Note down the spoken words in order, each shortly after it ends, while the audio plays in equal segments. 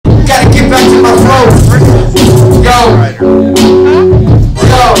Listen,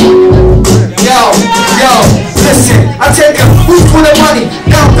 I take a week full of money,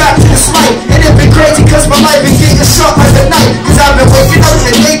 now I'm back to this life. And it been crazy cause my life been getting short like the night. Cause I've been waking up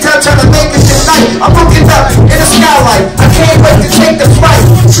in the daytime trying to make it tonight. I'm looking up in the skylight, I can't wait to take the flight.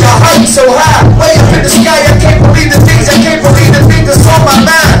 The height so high, way up in the sky, I can't believe the things that's on my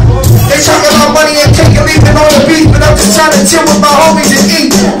mind. They talking about money and cake and leaving on the beat, but I'm just trying to chill with my homies and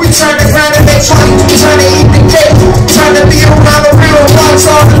eat. We trying to grind and make money, trying to eat the cake, trying to be around the real ones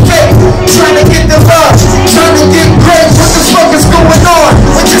all the fake, trying to get the love, trying to get great. What the fuck is going on?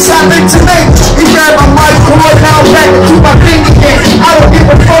 What just happened to me? He grabbed my mic cord, now I'm back to keep my thing again. I don't give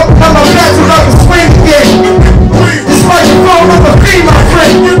a fuck, I'm a back to like a swing again. This microphone, I'm a free, my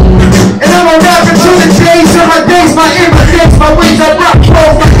friend. And I'm a rapper to the days of my days, my aim, my dance, my wings, I rock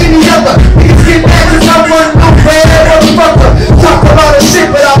clothes like any other. Niggas get mad cause I run no bad motherfucker. Talk a lot of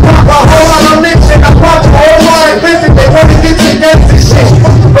shit, but I pop a whole lot of lips and I pop a whole lot of lips and they wanna get to the gangsta shit.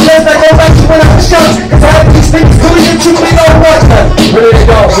 But let's not go back to when I was young, cause I have these niggas coming into me no what. Where did they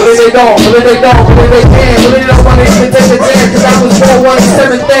go? Where did they go? Where did they go? Where did they can? Where did they don't wanna even take a dance cause I was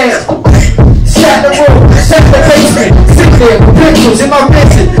 417th dance. Sat in the room, sat in the basement, sit there with pictures in my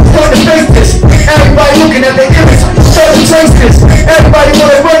vision, start to face this. Everybody looking at the image, start to trace this. Everybody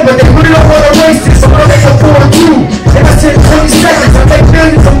wanna run, but they really don't wanna race this. I'm gonna make a 4-2, and I said 20 seconds. I make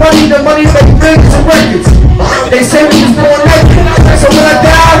millions of money, the money make millions of records. They say we was born naked, so when I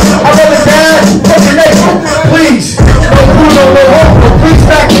die, I'd rather die fucking naked. Please, no Bruno, no hope, no please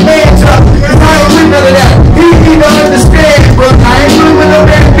back the man's up, cause I ain't with none of that. He don't understand, bro. I ain't really with no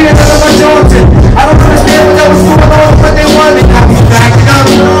man being none of my Johnson. I don't understand what that was going on, but they wanted. Now he's backing up.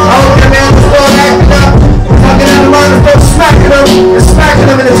 I hope that man was all acting up. Talking out of line and folks smacking them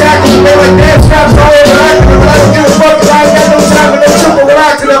and attacking them. They're like, damn, Scrap's all overacting them, but I don't give a fuck because I ain't got no time for no triple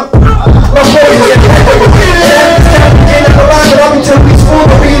relaxing them. My boys are getting at the line, but I'll be telling these fools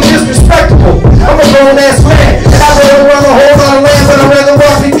for being disrespectful. I'm a grown ass man, and I've been around a whole lot of land, but I'd rather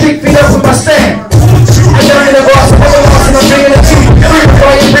walk and kick feet up with my stand. I'm bringing the boss, I'm bringing the team.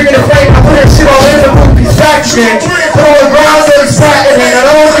 Bringing the fame, I put that shit all in the movie's back again. Put all the ground that is flat in it. I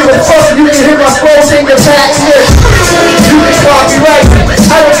don't give a fuck if you can hit my phone in your back here. You can copyright me.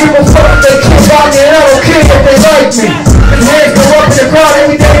 I don't give a fuck if they kick on me, and I don't care if they like me. And hands go up in the crowd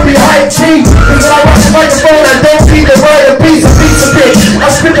every day, be hype G. Cause when I watch the microphone, I don't need to write a piece of it. I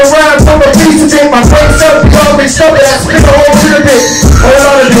spit around from a piece of it. My brain's up, because mixed up, and I spit a whole shit of it.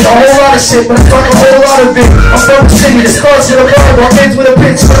 A whole lot of shit, but I talk a whole lot of it. I'm from the city, the stars to the bar, or ends with a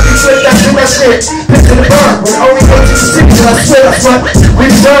bitch. Fucking slip, that's too much shit. Pitch to the bar, when I only go to the city, and I swear that's what we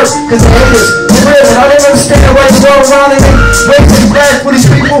deserve. Cause the haters, for real, and I don't understand why you go around and make wasting grass for these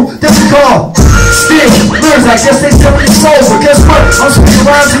people. This is called still, lyrics, I guess they still be sold. But guess what? I'm spinning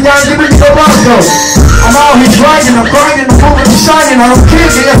around and y'all giving me no Broncos. I'm out here grinding, I'm moving and shining. I don't care,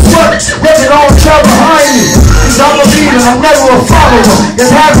 guess what? There's an old child behind me. Cause I'm a leader, I'm never a follower.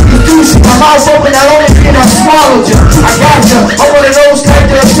 There's half of these douches, my mouth open, that only mean I swallowed you. I got you, I'm one of those type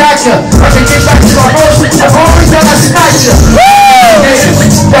to attack you. I can get back to my roots, I've always done I snatch you.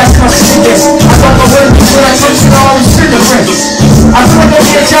 That's my shit. I got my way when I touch you all these fingerprints. I feel like I'm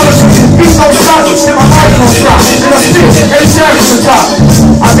getting jealous with you. Beat don't stop, then my mic don't stop. Then I spit, every time to the top.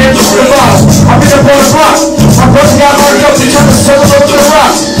 I'm in the bottom, I'm in up on the block. My brother got marked up and trying to sell it over the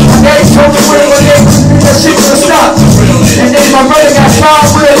rock. My daddy told me when one day that shit gonna stop. And then my brother got shot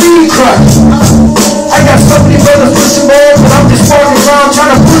with a lead truck. I got so many brothers pushing balls, but I'm just walking around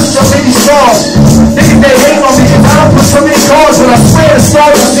trying to push so many stars. Niggas they hate on me because I don't push so many cars, but I swear the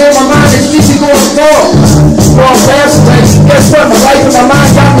stars are in my mind and keep me going far. Well, guess what? My life and my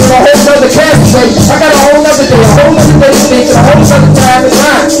mind got me in a whole nother category. I got a whole nother day, a whole nother day to think, and a whole nother time in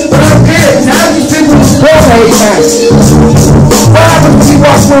mind. But I don't care, because half these people don't hate, man. What happens when you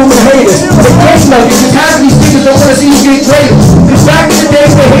walk through with haters? They can't love you, because half these niggas don't want to see you get greater. Because back in the day,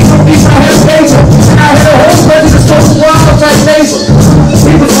 they hate some people I had paper. And I had a whole bunch of social wild type neighbor.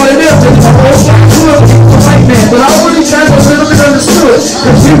 People wanted them, they was a whole lot of good for white man. But I was really trying to a little bit understood.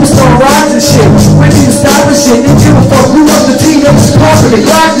 Because people start rising shit. When you stop the shit, they give a fuck who up the team that was talking, they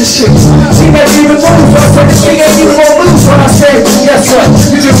rock the shit. She never even moved, I said the thing ain't even gonna lose. When I said, guess what?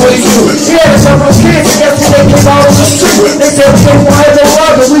 You just what you do. Yeah, there's some little kids, and guess what they came out on the street? They said we don't want no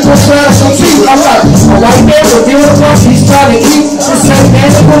love, but we gon' try some teeth. I'm like, a white man will deal with us, he's trying to eat. The same man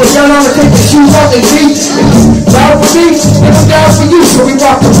that put a gun on to take the shoes off their feet. Down for me, and I'm down for you. So we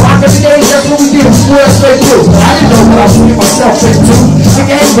walk the block every day, that's what we did. We swear straight through. I didn't know what I was doing myself straight through. The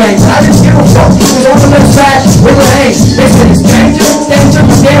gangbangs, I didn't give a fuck. It was on the left side, with the hang. They said it's danger, danger,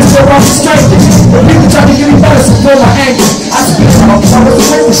 but damn still off the stranger. But people try to give me better, so feel my anger. I spit it off, I was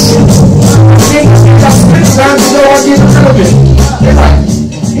with the shit. I spit it around, you know I get it. tripping. They're like,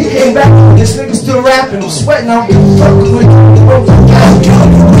 he came back, this nigga still rapping, I'm sweating, I'm fucking with him.